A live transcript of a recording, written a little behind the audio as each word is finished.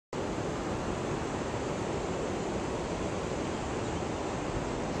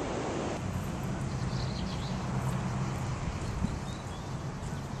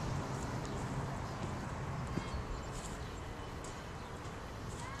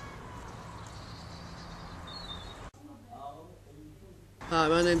Hi,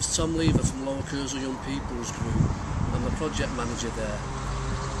 my name's Tom Lever from Lower Curzon Young People's Group. I'm the project manager there.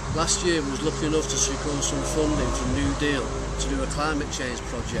 Last year we was lucky enough to secure some funding from New Deal to do a climate change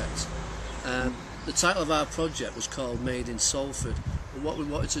project. The title of our project was called Made in Salford, and what we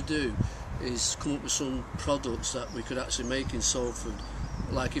wanted to do is come up with some products that we could actually make in Salford.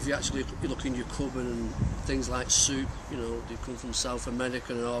 Like if you actually look in your cupboard and things like soup, you know, they come from South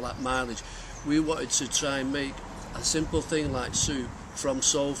America and all that mileage. We wanted to try and make a simple thing like soup from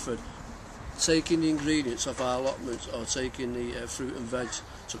Salford, taking the ingredients of our allotments or taking the fruit and veg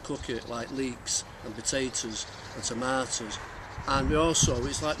to cook it, like leeks and potatoes and tomatoes. And we also,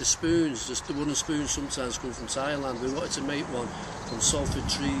 it's like the spoons, just the wooden spoons sometimes come from Thailand. We wanted to make one from Salford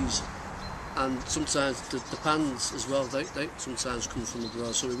trees, and sometimes the pans as well, they sometimes come from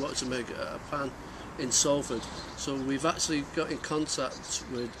abroad, so we wanted to make a pan in Salford. So we've actually got in contact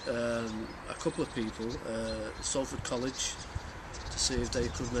with a couple of people, Salford College, to see if they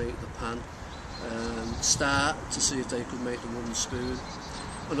could make the pan, Start to see if they could make the wooden spoon,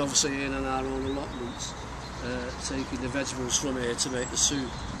 and obviously in our own allotments, taking the vegetables from here to make the soup.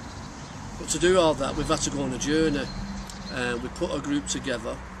 But to do all that, we've had to go on a journey. We put a group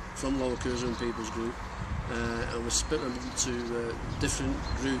together from Lower Curzon People's Group, and we split them into different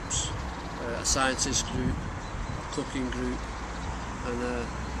groups, a scientist group, a cooking group, and a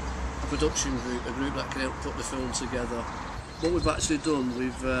production group, a group that can help put the film together. What we've actually done,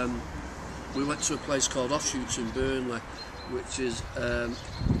 we went to a place called Offshoots in Burnley, which is a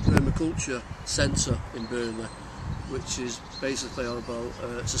permaculture centre in Burnley, which is basically all about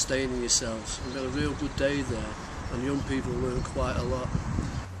sustaining yourselves. We've got a real good day there, and young people learn quite a lot.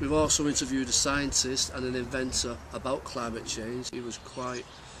 We've also interviewed a scientist and an inventor about climate change. He was quite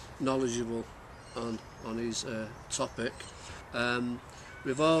knowledgeable on his topic.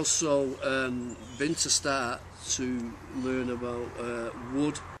 We've also been to Start to learn about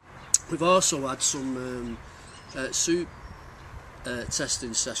wood. We've also had some soup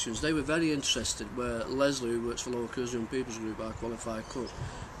testing sessions. They were very interested, where Leslie, who works for Lower Curzon People's Group, our qualified cook,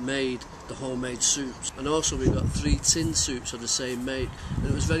 made the homemade soups. And also we got 3 tin soups of the same make, and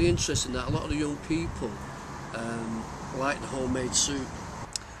it was very interesting that a lot of the young people like the homemade soup.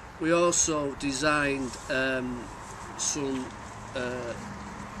 We also designed some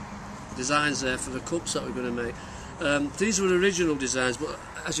designs there for the cups that we're going to make. These were original designs, but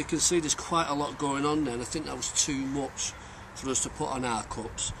as you can see there's quite a lot going on there, and I think that was too much for us to put on our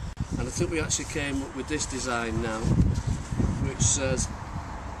cups. And I think we actually came up with this design now, which says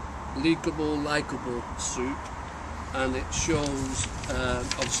leakable, likeable soup, and it shows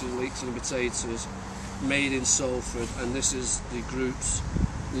obviously leeks and potatoes, made in Salford, and this is the group's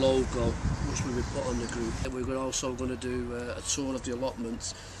logo, which we would put on the group. And we're also going to do a tour of the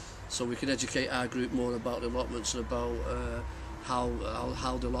allotments, so we can educate our group more about the allotments and about how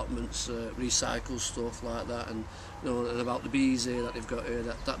the allotments recycle stuff like that, and you know, and about the bees here that they've got here.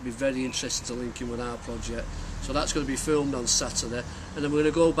 That'd be very interesting to link in with our project. So that's going to be filmed on Saturday, and then we're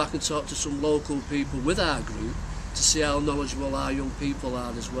going to go back and talk to some local people with our group to see how knowledgeable our young people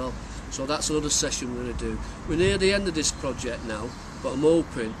are as well. So that's another session we're going to do. We're near the end of this project now, but I'm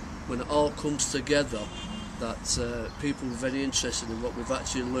hoping when it all comes together that people are very interested in what we've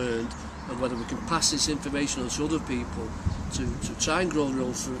actually learned, and whether we can pass this information on to other people to try and grow their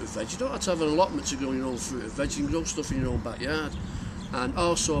own fruit and veg. You don't have to have an allotment to grow your own fruit and veg, you can grow stuff in your own backyard. And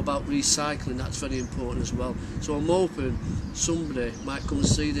also about recycling, that's very important as well. So I'm hoping somebody might come and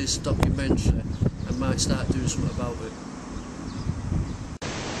see this documentary and might start doing something about it.